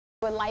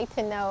Would like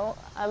to know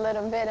a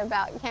little bit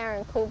about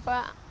Karen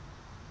Cooper.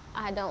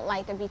 I don't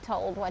like to be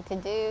told what to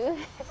do.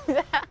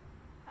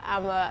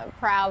 I'm a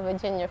proud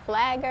Virginia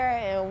flagger,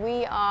 and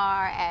we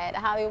are at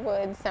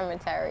Hollywood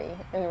Cemetery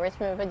in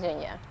Richmond,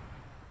 Virginia.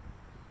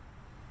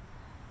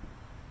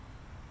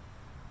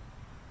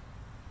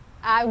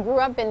 I grew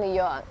up in New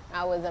York.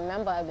 I was a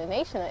member of the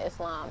Nation of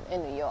Islam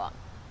in New York.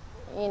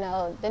 You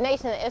know, the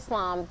Nation of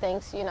Islam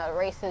thinks,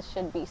 races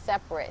should be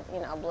separate,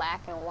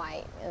 black and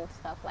white and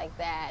stuff like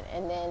that.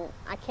 And then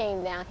I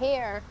came down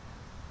here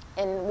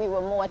and we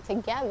were more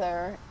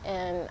together,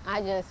 and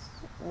I just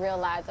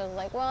realized, I was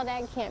like, well,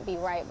 that can't be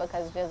right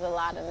because there's a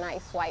lot of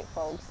nice white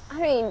folks.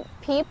 I mean,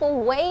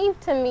 people wave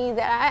to me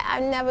that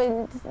I've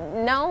never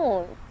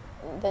known.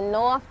 The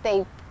North,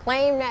 they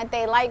claim that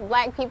they like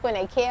black people and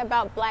they care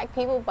about black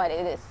people, but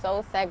it is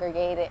so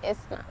segregated, it's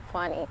not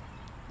funny.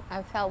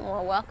 I felt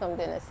more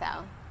welcomed in the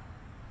South.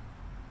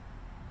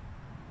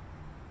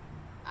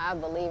 I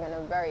believe in a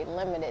very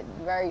limited,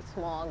 very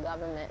small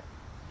government.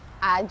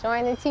 I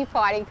joined the Tea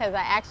Party because I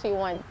actually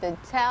wanted to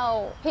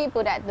tell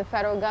people that the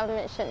federal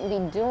government shouldn't be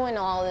doing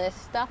all this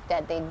stuff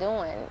that they're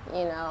doing.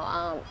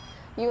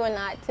 You are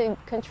not to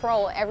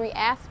control every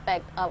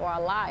aspect of our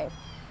life.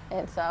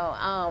 And so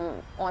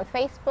on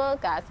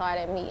Facebook, I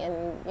started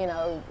meeting,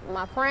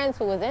 my friends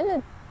who was in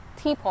the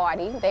Tea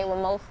Party. They were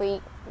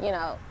mostly,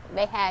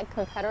 they had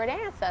Confederate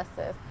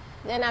ancestors.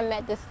 Then I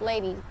met this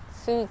lady,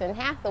 Susan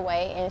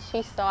Hathaway, and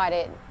she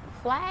started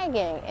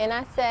flagging. And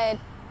I said,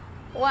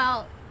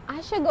 well,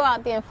 I should go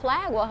out there and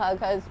flag with her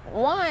because,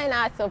 one,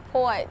 I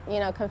support,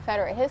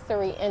 Confederate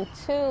history, and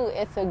two,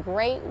 it's a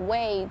great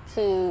way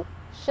to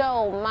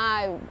show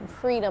my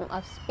freedom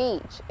of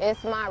speech.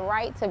 It's my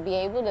right to be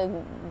able to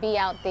be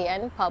out there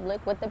in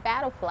public with the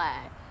battle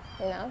flag,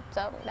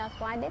 so that's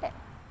why I did it.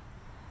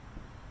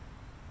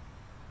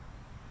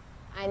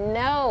 I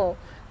know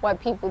what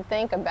people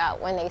think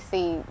about when they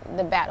see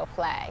the battle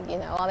flag.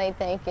 All they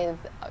think is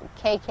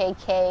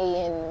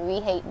KKK and we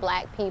hate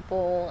black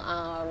people,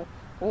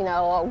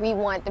 or we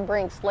want to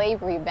bring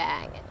slavery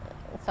back.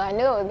 So I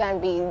knew it was going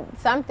to be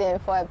something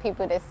for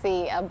people to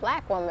see a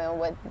black woman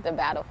with the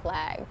battle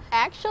flag.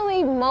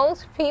 Actually,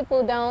 most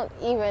people don't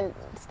even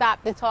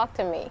stop to talk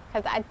to me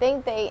because I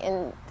think they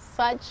in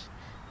such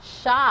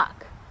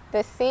shock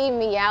to see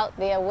me out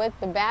there with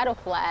the battle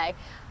flag.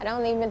 I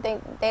don't even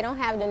think, they don't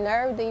have the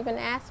nerve to even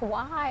ask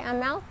why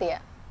I'm out there.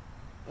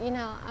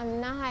 I'm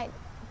not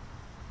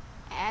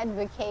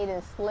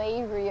advocating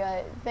slavery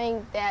or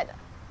think that,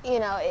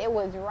 it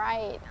was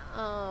right.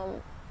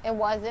 It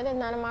wasn't, and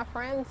none of my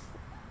friends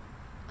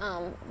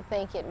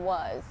think it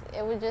was.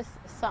 It was just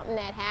something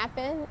that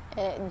happened, and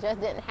it just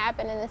didn't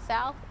happen in the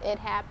South. It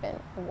happened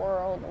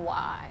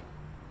worldwide.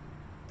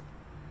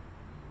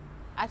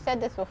 I've said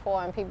this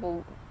before, and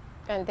people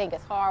gonna think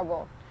it's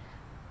horrible,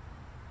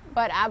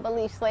 but I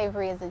believe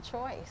slavery is a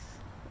choice.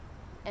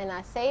 And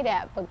I say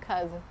that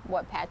because of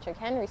what Patrick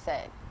Henry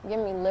said, give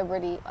me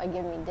liberty or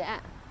give me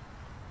death.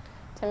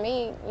 To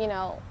me,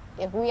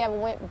 if we ever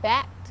went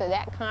back to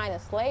that kind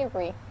of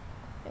slavery,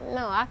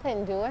 no, I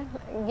couldn't do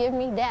it. Give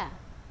me death.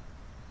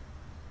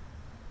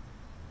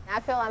 I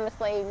feel I'm a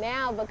slave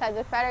now because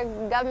the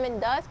federal government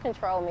does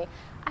control me.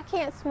 I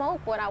can't smoke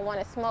what I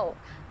want to smoke.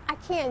 I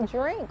can't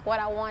drink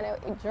what I want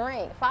to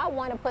drink. If I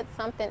want to put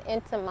something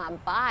into my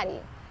body,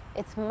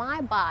 it's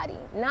my body,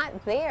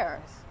 not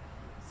theirs.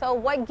 So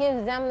what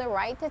gives them the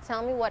right to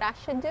tell me what I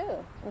should do?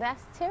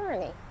 That's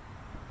tyranny.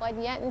 But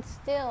yet and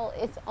still,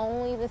 it's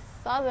only the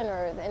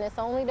Southerners, and it's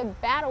only the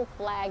battle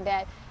flag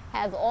that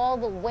has all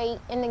the weight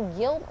and the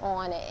guilt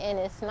on it, and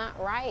it's not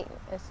right.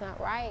 It's not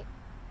right.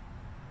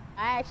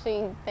 I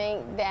actually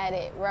think that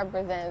it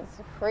represents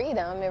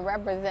freedom. It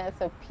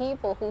represents a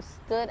people who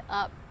stood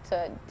up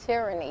to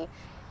tyranny.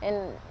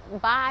 And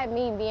by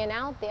me being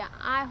out there,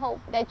 I hope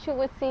that you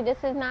would see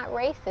this is not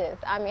racist.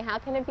 I mean, how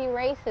can it be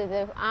racist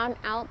if I'm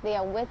out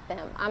there with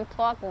them? I'm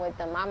talking with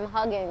them. I'm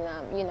hugging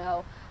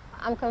them,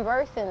 I'm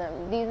conversing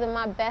them. These are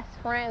my best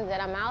friends that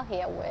I'm out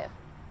here with.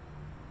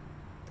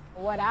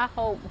 What I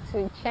hope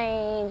to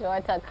change or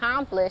to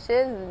accomplish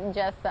is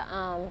just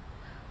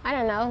I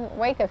don't know,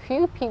 wake a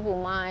few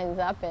people's minds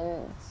up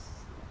and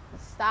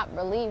stop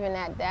believing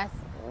that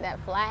that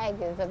flag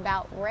is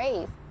about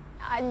race.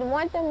 I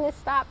want them to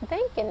stop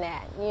thinking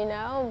that,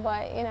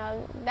 but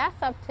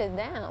that's up to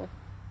them.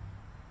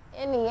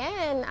 In the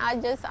end,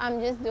 I'm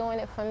just doing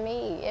it for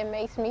me. It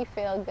makes me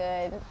feel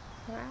good.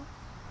 Right?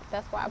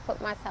 That's why I put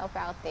myself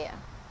out there.